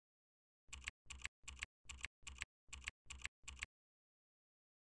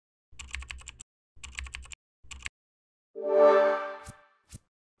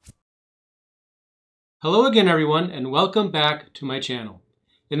Hello again everyone, and welcome back to my channel.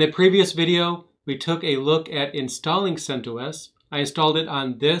 In the previous video, we took a look at installing CentOS. I installed it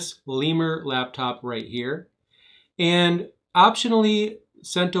on this Lemur laptop right here. And optionally,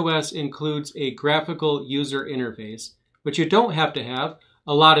 CentOS includes a graphical user interface, which you don't have to have.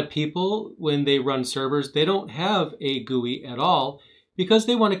 A lot of people, when they run servers, they don't have a GUI at all because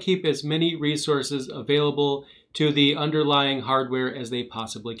they want to keep as many resources available to the underlying hardware as they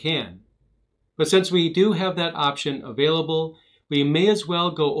possibly can. But since we do have that option available, we may as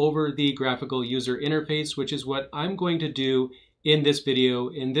well go over the graphical user interface, which is what I'm going to do in this video,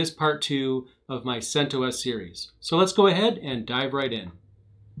 in this part 2 of my CentOS series. So let's go ahead and dive right in.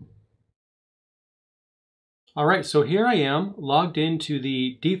 All right, so here I am logged into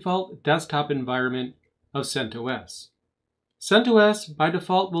the default desktop environment of CentOS. CentOS by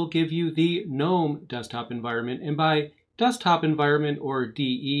default will give you the GNOME Desktop environment, and by desktop environment, or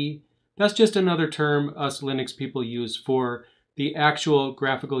DE, that's just another term us Linux people use for the actual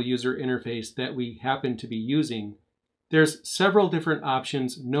graphical user interface that we happen to be using. There's several different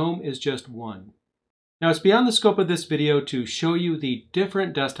options. GNOME is just one. Now, it's beyond the scope of this video to show you the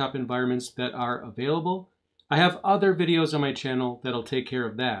different desktop environments that are available. I have other videos on my channel that'll take care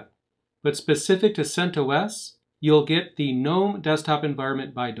of that. But specific to CentOS, you'll get the GNOME desktop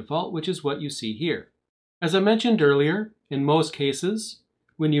environment by default, which is what you see here. As I mentioned earlier, in most cases,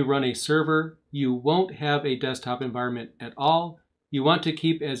 when you run a server, you won't have a desktop environment at all. You want to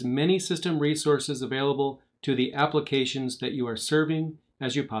keep as many system resources available to the applications that you are serving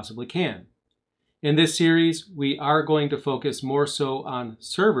as you possibly can. In this series, we are going to focus more so on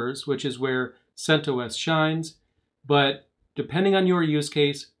servers, which is where CentOS shines, but depending on your use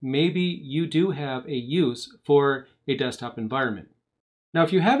case, maybe you do have a use for a desktop environment. Now,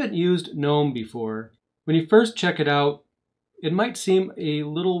 if you haven't used GNOME before, when you first check it out, it might seem a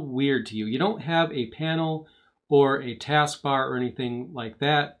little weird to you. You don't have a panel or a taskbar or anything like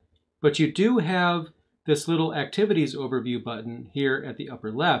that, but you do have this little activities overview button here at the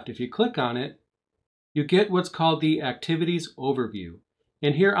upper left. If you click on it, you get what's called the activities overview.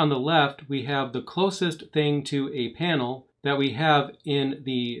 And here on the left, we have the closest thing to a panel that we have in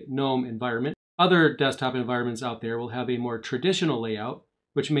the GNOME environment. Other desktop environments out there will have a more traditional layout,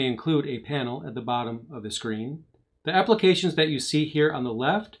 which may include a panel at the bottom of the screen. The applications that you see here on the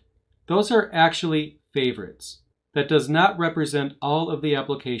left, those are actually favorites. That does not represent all of the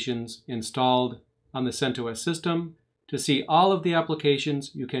applications installed on the CentOS system. To see all of the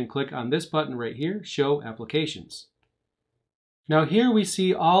applications, you can click on this button right here, Show Applications. Now here we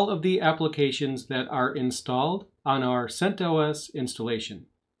see all of the applications that are installed on our CentOS installation.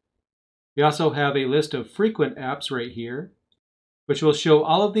 We also have a list of frequent apps right here, which will show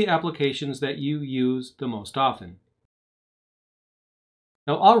all of the applications that you use the most often.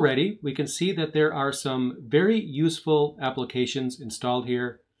 Now already we can see that there are some very useful applications installed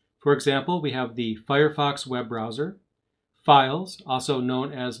here. For example, we have the Firefox web browser. Files, also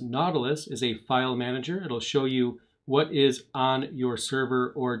known as Nautilus, is a file manager. It'll show you what is on your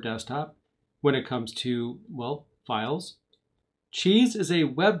server or desktop when it comes to, well, files. Cheese is a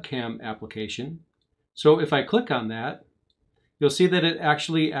webcam application. So if I click on that, you'll see that it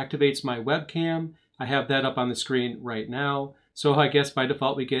actually activates my webcam. I have that up on the screen right now. So I guess by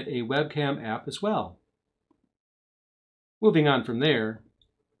default we get a webcam app as well. Moving on from there,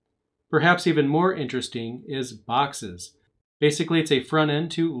 perhaps even more interesting is Boxes. Basically, it's a front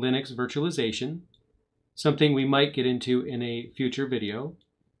end to Linux virtualization, something we might get into in a future video.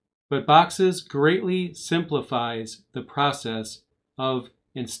 But Boxes greatly simplifies the process of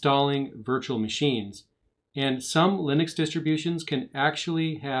installing virtual machines. And some Linux distributions can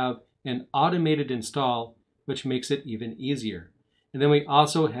actually have an automated install, which makes it even easier. And then we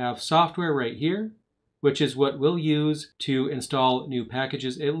also have software right here, which is what we'll use to install new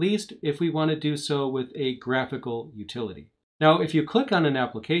packages, at least if we want to do so with a graphical utility. Now, if you click on an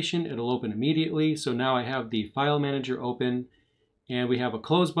application, it'll open immediately. So now I have the file manager open, and we have a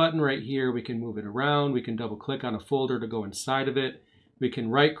close button right here. We can move it around. We can double click on a folder to go inside of it. We can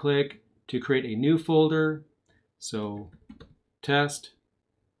right click to create a new folder. So test.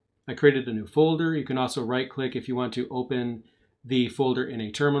 I created a new folder. You can also right click if you want to open the folder in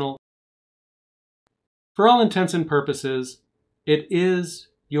a terminal. For all intents and purposes, it is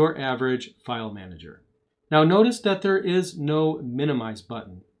your average file manager. Now notice that there is no minimize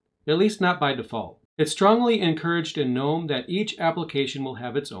button, at least not by default. It's strongly encouraged in GNOME that each application will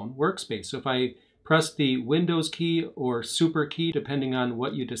have its own workspace. So if I press the Windows key or Super key, depending on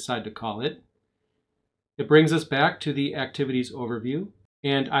what you decide to call it, it brings us back to the activities overview.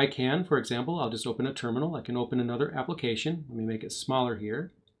 And I can, for example, I'll just open a terminal. I can open another application. Let me make it smaller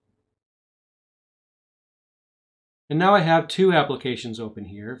here. And now I have two applications open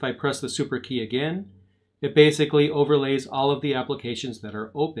here. If I press the super key again, it basically overlays all of the applications that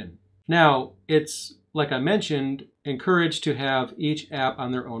are open. Now, it's, like I mentioned, encouraged to have each app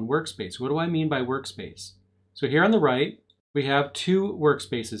on their own workspace. What do I mean by workspace? So here on the right, we have two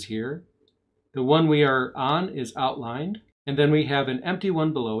workspaces here. The one we are on is outlined, and then we have an empty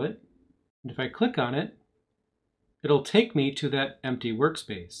one below it. And if I click on it, it'll take me to that empty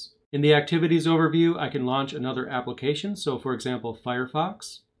workspace. In the activities overview, I can launch another application. So for example,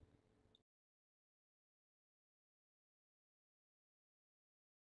 Firefox.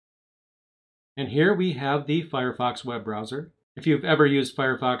 And here we have the Firefox web browser. If you've ever used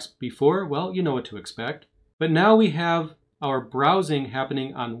Firefox before, well, you know what to expect. But now we have our browsing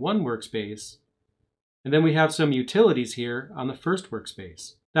happening on one workspace, and then we have some utilities here on the first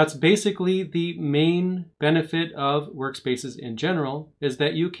workspace. That's basically the main benefit of workspaces in general, is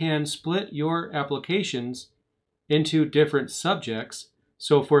that you can split your applications into different subjects.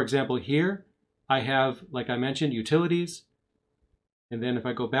 So for example, here I have, like I mentioned, utilities. And then if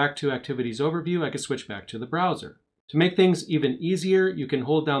I go back to Activities Overview, I can switch back to the browser. To make things even easier, you can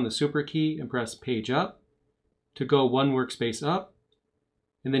hold down the super key and press Page Up to go one workspace up.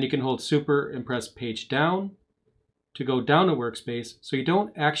 And then you can hold Super and press Page Down to go down a workspace. So you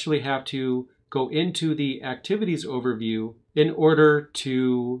don't actually have to go into the Activities Overview in order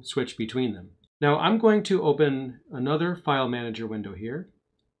to switch between them. Now I'm going to open another File Manager window here.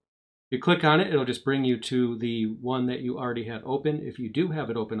 You click on it, it'll just bring you to the one that you already had open if you do have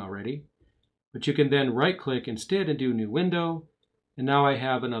it open already. But you can then right click instead and do New Window. And now I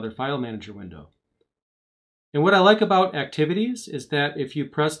have another File Manager window. And what I like about Activities is that if you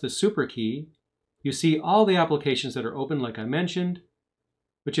press the super key, you see all the applications that are open like I mentioned,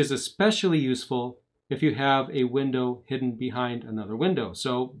 which is especially useful if you have a window hidden behind another window.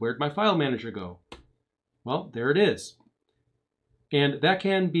 So where'd my File Manager go? Well, there it is. And that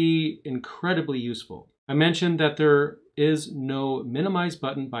can be incredibly useful. I mentioned that there is no minimize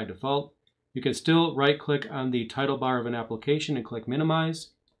button by default. You can still right-click on the title bar of an application and click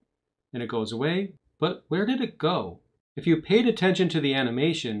minimize, and it goes away. But where did it go? If you paid attention to the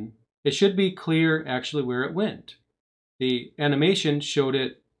animation, it should be clear actually where it went. The animation showed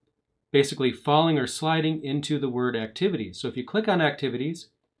it basically falling or sliding into the word activities. So if you click on activities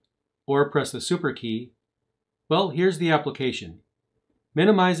or press the super key, well, here's the application.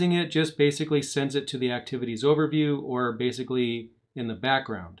 Minimizing it just basically sends it to the activities overview or basically in the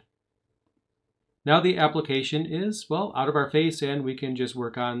background. Now the application is, well, out of our face, and we can just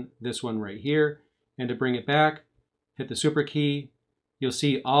work on this one right here. And to bring it back, hit the super key. You'll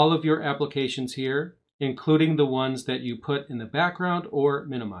see all of your applications here, including the ones that you put in the background or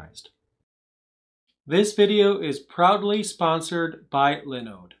minimized. This video is proudly sponsored by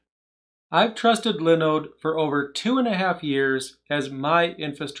Linode. I've trusted Linode for over 2.5 years as my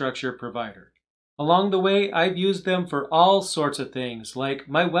infrastructure provider. Along the way, I've used them for all sorts of things, like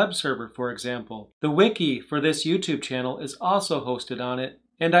my web server, for example. The wiki for this YouTube channel is also hosted on it,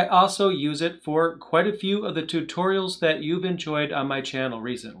 and I also use it for quite a few of the tutorials that you've enjoyed on my channel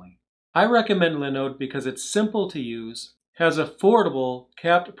recently. I recommend Linode because it's simple to use, has affordable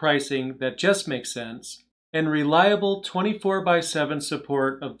capped pricing that just makes sense, and reliable 24/7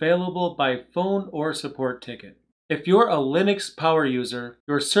 support available by phone or support ticket. If you're a Linux power user,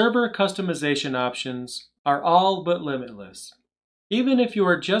 your server customization options are all but limitless. Even if you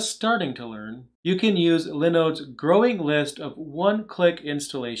are just starting to learn, you can use Linode's growing list of one-click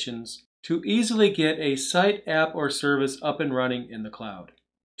installations to easily get a site, app, or service up and running in the cloud.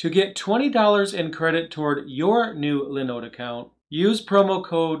 To get $20 in credit toward your new Linode account, use promo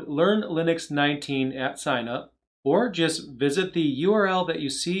code LearnLinux19 at signup, or just visit the URL that you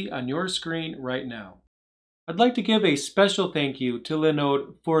see on your screen right now. I'd like to give a special thank you to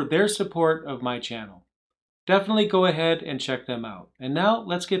Linode for their support of my channel. Definitely go ahead and check them out. And now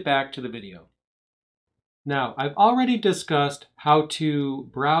let's get back to the video. Now, I've already discussed how to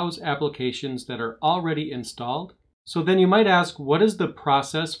browse applications that are already installed. So then you might ask, what is the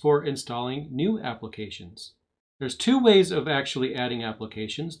process for installing new applications? There's two ways of actually adding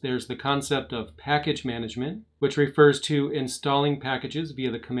applications. There's the concept of package management, which refers to installing packages via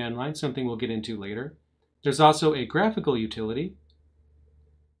the command line, something we'll get into later. There's also a graphical utility,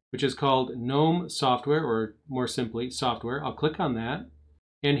 which is called GNOME software, or more simply, software. I'll click on that.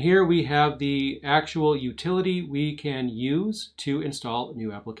 And here we have the actual utility we can use to install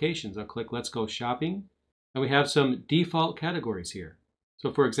new applications. I'll click Let's Go Shopping. And we have some default categories here.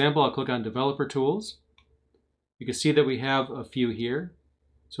 So for example, I'll click on Developer Tools. You can see that we have a few here.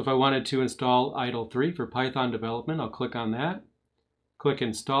 So if I wanted to install IDLE 3 for Python development, I'll click on that. Click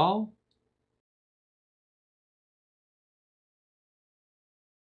Install.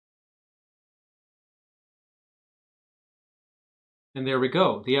 And there we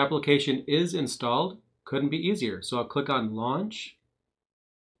go. The application is installed. Couldn't be easier. So I'll click on Launch.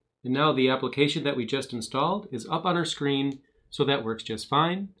 And now the application that we just installed is up on our screen, so that works just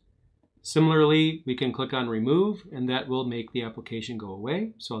fine. Similarly, we can click on Remove, and that will make the application go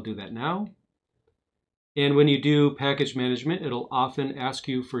away. So I'll do that now. And when you do package management, it'll often ask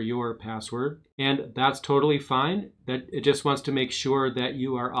you for your password, and that's totally fine. That it just wants to make sure that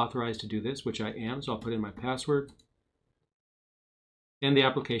you are authorized to do this, which I am, so I'll put in my password, and the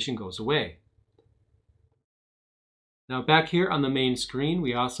application goes away. Now back here on the main screen,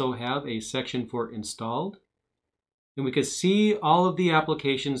 we also have a section for installed, and we can see all of the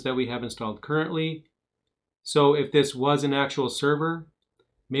applications that we have installed currently. So if this was an actual server,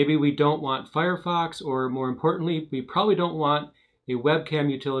 maybe we don't want Firefox, or more importantly, we probably don't want a webcam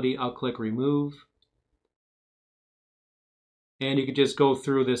utility. I'll click Remove. And you can just go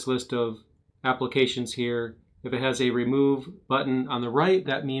through this list of applications here. If it has a Remove button on the right,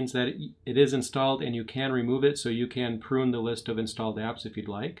 that means that it is installed and you can remove it, so you can prune the list of installed apps if you'd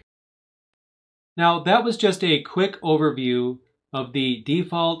like. Now, that was just a quick overview of the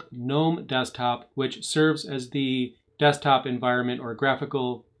default GNOME Desktop, which serves as the desktop environment or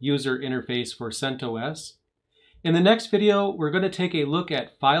graphical user interface for CentOS. In the next video, we're going to take a look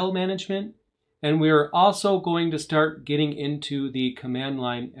at file management, and we're also going to start getting into the command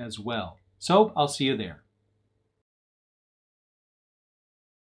line as well. So I'll see you there.